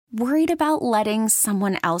Worried about letting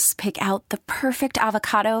someone else pick out the perfect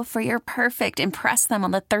avocado for your perfect impress them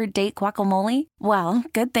on the third date guacamole? Well,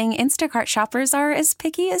 good thing Instacart shoppers are as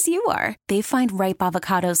picky as you are. They find ripe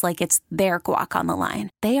avocados like it's their guac on the line.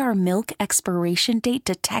 They are milk expiration date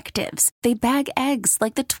detectives. They bag eggs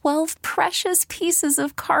like the 12 precious pieces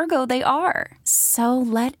of cargo they are. So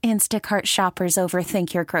let Instacart shoppers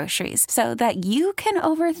overthink your groceries so that you can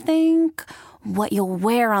overthink what you'll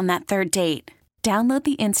wear on that third date. Download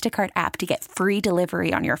the Instacart app to get free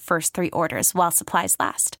delivery on your first 3 orders while supplies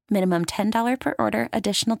last. Minimum $10 per order.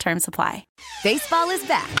 Additional terms apply. Baseball is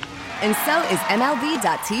back, and so is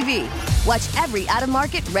MLB.tv. Watch every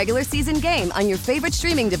out-of-market regular season game on your favorite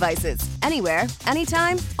streaming devices. Anywhere,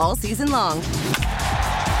 anytime, all season long.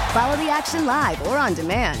 Follow the action live or on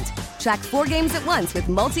demand. Track 4 games at once with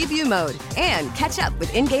multi-view mode and catch up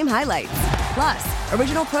with in-game highlights. Plus,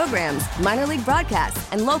 original programs, minor league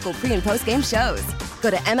broadcasts, and local pre- and post-game shows. Go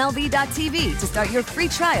to MLB.tv to start your free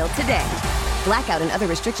trial today. Blackout and other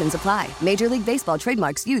restrictions apply. Major League Baseball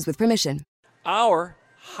trademarks used with permission. Our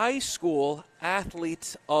high school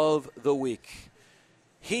athlete of the week.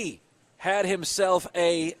 He had himself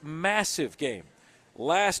a massive game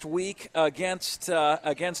last week against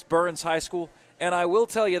Byrnes High School. And I will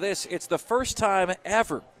tell you this, it's the first time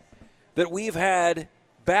ever that we've had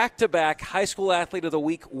back-to-back High School Athlete of the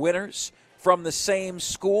Week winners from the same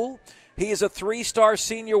school. He is a 3-star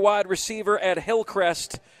senior wide receiver at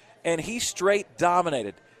Hillcrest, and he straight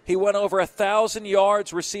dominated. He went over 1,000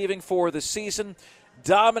 yards receiving for the season,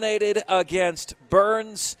 dominated against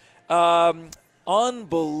Byrnes.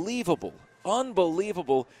 Unbelievable.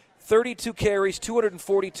 32 carries,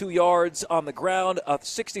 242 yards on the ground,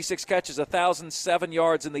 66 catches, 1,007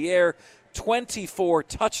 yards in the air, 24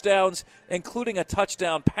 touchdowns, including a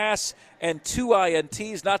touchdown pass and 2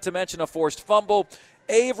 INTs, not to mention a forced fumble.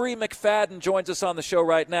 Avery McFadden joins us on the show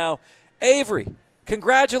right now. Avery,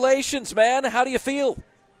 congratulations, man. How do you feel?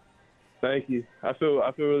 Thank you. I feel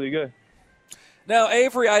really good. Now,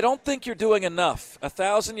 Avery, I don't think you're doing enough.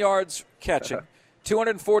 1,000 yards catching,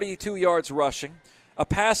 242 yards rushing, a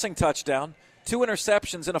passing touchdown, 2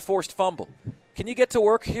 interceptions, and a forced fumble. Can you get to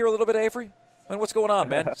work here a little bit, Avery? I mean, what's going on,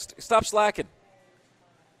 man? Stop slacking.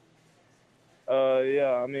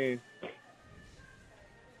 Yeah, I mean,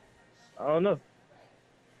 I don't know.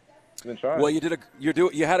 Been trying. Well,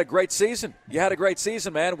 you had a great season. You had a great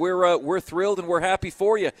season, man. We're thrilled and we're happy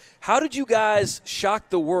for you. How did you guys shock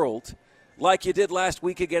the world like you did last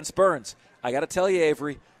week against Byrnes? I got to tell you,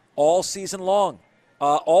 Avery, all season long,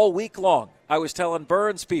 all week long, I was telling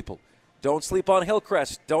Byrnes people, don't sleep on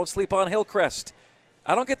Hillcrest. Don't sleep on Hillcrest.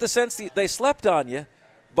 I don't get the sense they slept on you,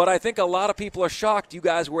 but I think a lot of people are shocked you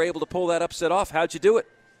guys were able to pull that upset off. How'd you do it?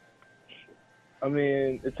 I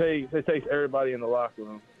mean, it takes everybody in the locker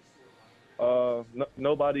room.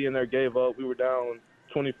 Nobody in there gave up. We were down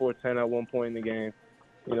 24-10 at one point in the game.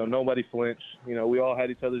 You know, nobody flinched. You know, we all had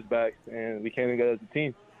each other's backs, and we came together as a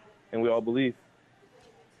team, and we all believed.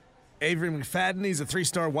 Avery McFadden, he's a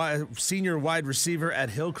 3-star senior wide receiver at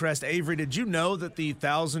Hillcrest. Avery, did you know that the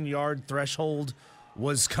 1,000-yard threshold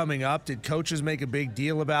was coming up? Did coaches make a big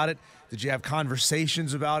deal about it? Did you have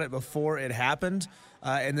conversations about it before it happened?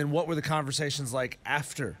 And then what were the conversations like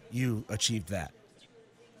after you achieved that?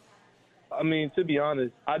 I mean, to be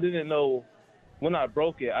honest, I didn't know when I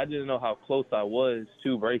broke it. I didn't know how close I was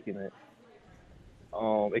to breaking it.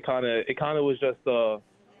 It kind of was just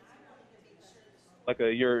like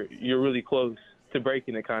you're really close to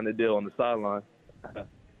breaking it kind of deal on the sideline.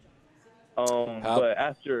 But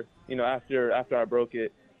after I broke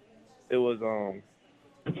it, it was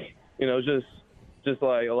just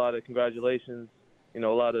like a lot of congratulations, a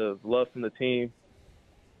lot of love from the team.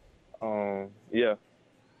 Yeah.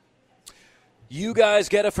 You guys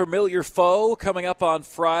get a familiar foe coming up on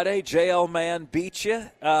Friday. JL Man beat you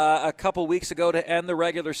a couple weeks ago to end the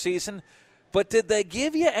regular season. But did they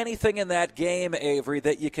give you anything in that game, Avery,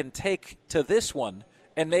 that you can take to this one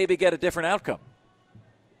and maybe get a different outcome?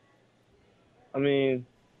 I mean,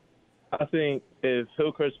 I think if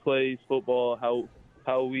Hillcrest plays football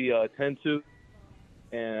how we tend to,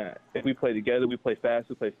 and if we play together, we play fast,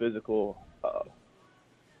 we play physical,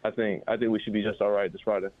 I think we should be just all right this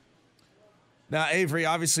Friday. Now, Avery,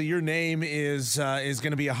 obviously your name is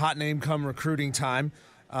going to be a hot name come recruiting time.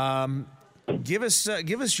 Give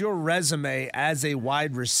us your resume as a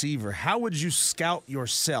wide receiver. How would you scout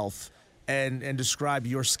yourself and describe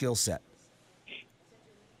your skill set?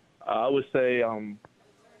 I would say I'm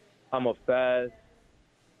a fast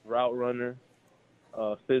route runner,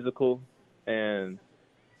 physical, and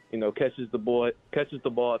catches the ball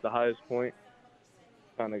at the highest point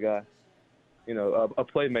kind of guy. A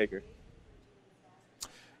playmaker.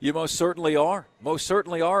 You most certainly are. Most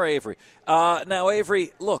certainly are, Avery. Now,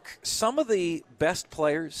 Avery, look, some of the best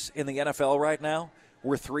players in the NFL right now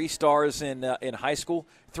were 3 stars in high school.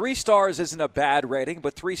 3 stars isn't a bad rating,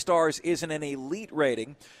 but 3 stars isn't an elite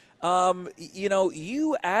rating.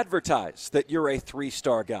 You advertise that you're a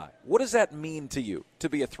 3-star guy. What does that mean to you, to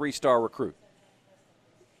be a 3-star recruit?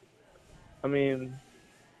 I mean,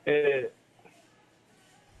 it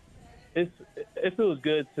feels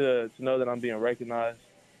good to know that I'm being recognized.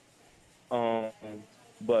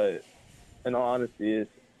 But in all honesty,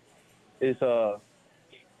 it's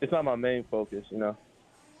not my main focus, you know.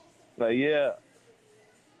 Like, yeah,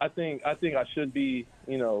 I think I should be,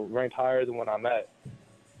 ranked higher than what I'm at.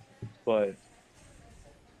 But,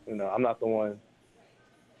 I'm not the one,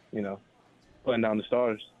 putting down the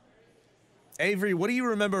stars. Avery, what do you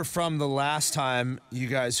remember from the last time you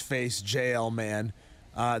guys faced JL Man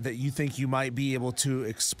that you think you might be able to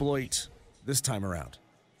exploit this time around?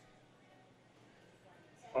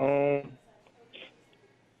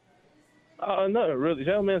 No, really.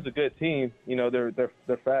 JL Man's a good team. They're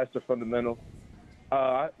fast, they're fundamental.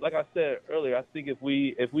 Like I said earlier, I think if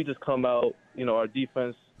we just come out, our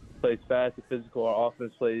defense plays fast and physical, our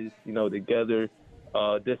offense plays, together,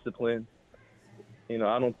 disciplined.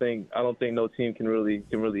 I don't think no team can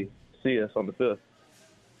really see us on the field.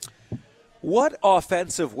 What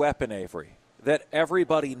offensive weapon, Avery, that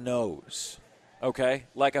everybody knows, okay,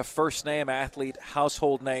 like a first-name athlete,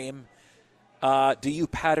 household name, do you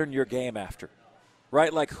pattern your game after?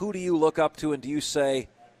 Right? Like, who do you look up to and do you say,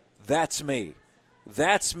 that's me?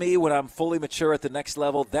 That's me when I'm fully mature at the next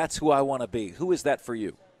level. That's who I want to be. Who is that for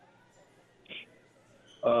you?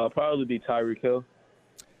 Probably be Tyreek Hill.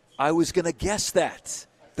 I was going to guess that.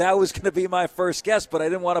 That was going to be my first guess, but I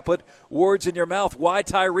didn't want to put words in your mouth. Why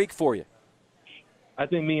Tyreek for you? I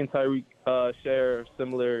think me and Tyreek share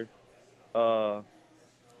similar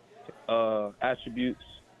attributes.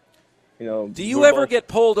 Do you ever get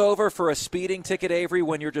pulled over for a speeding ticket, Avery,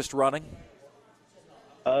 when you're just running?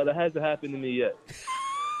 That hasn't happened to me yet.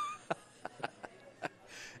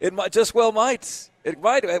 It might might. It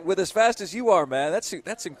might, with as fast as you are, man.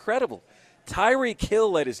 That's incredible. Tyreek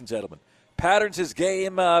Hill, ladies and gentlemen, patterns his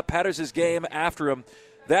game after him.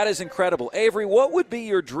 That is incredible. Avery, what would be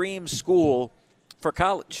your dream school for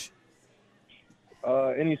college?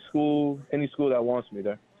 Any school that wants me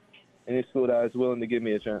there. Any school that is willing to give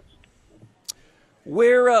me a chance.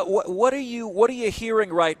 Where? What are you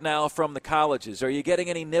hearing right now from the colleges? Are you getting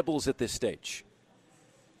any nibbles at this stage?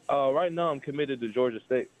 Right now, I'm committed to Georgia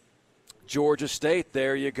State. Georgia State.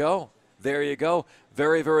 There you go. Very,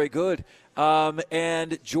 very good.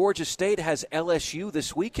 And Georgia State has LSU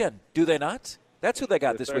this weekend. Do they not? That's who they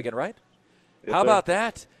got this weekend, right? Yes, How sir. about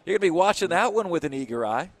that? You're going to be watching that one with an eager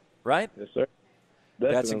eye, right? Yes, sir.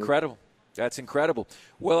 That's incredible. That's incredible.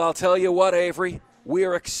 Well, I'll tell you what, Avery. We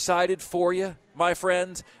are excited for you, my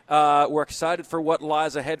friend. We're excited for what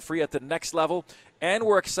lies ahead for you at the next level. And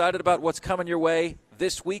we're excited about what's coming your way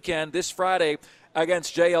this weekend, this Friday,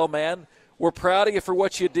 against JL Man. We're proud of you for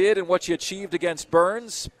what you did and what you achieved against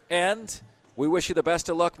Byrnes. And we wish you the best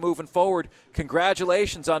of luck moving forward.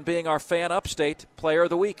 Congratulations on being our Fan Upstate Player of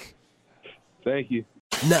the Week. Thank you.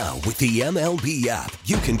 Now, with the MLB app,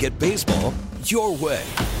 you can get baseball your way.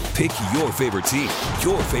 Pick your favorite team,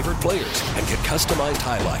 your favorite players, and get customized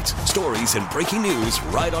highlights, stories, and breaking news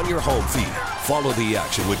right on your home feed. Follow the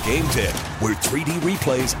action with Game 10, where 3D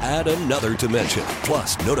replays add another dimension.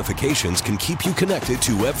 Plus, notifications can keep you connected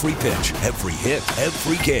to every pitch, every hit,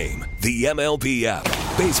 every game. The MLB app.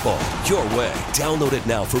 Baseball your way. Download it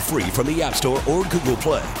now for free from the App Store or Google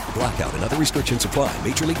Play. Blackout and other restrictions apply.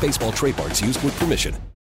 Major League Baseball trademarks used with permission.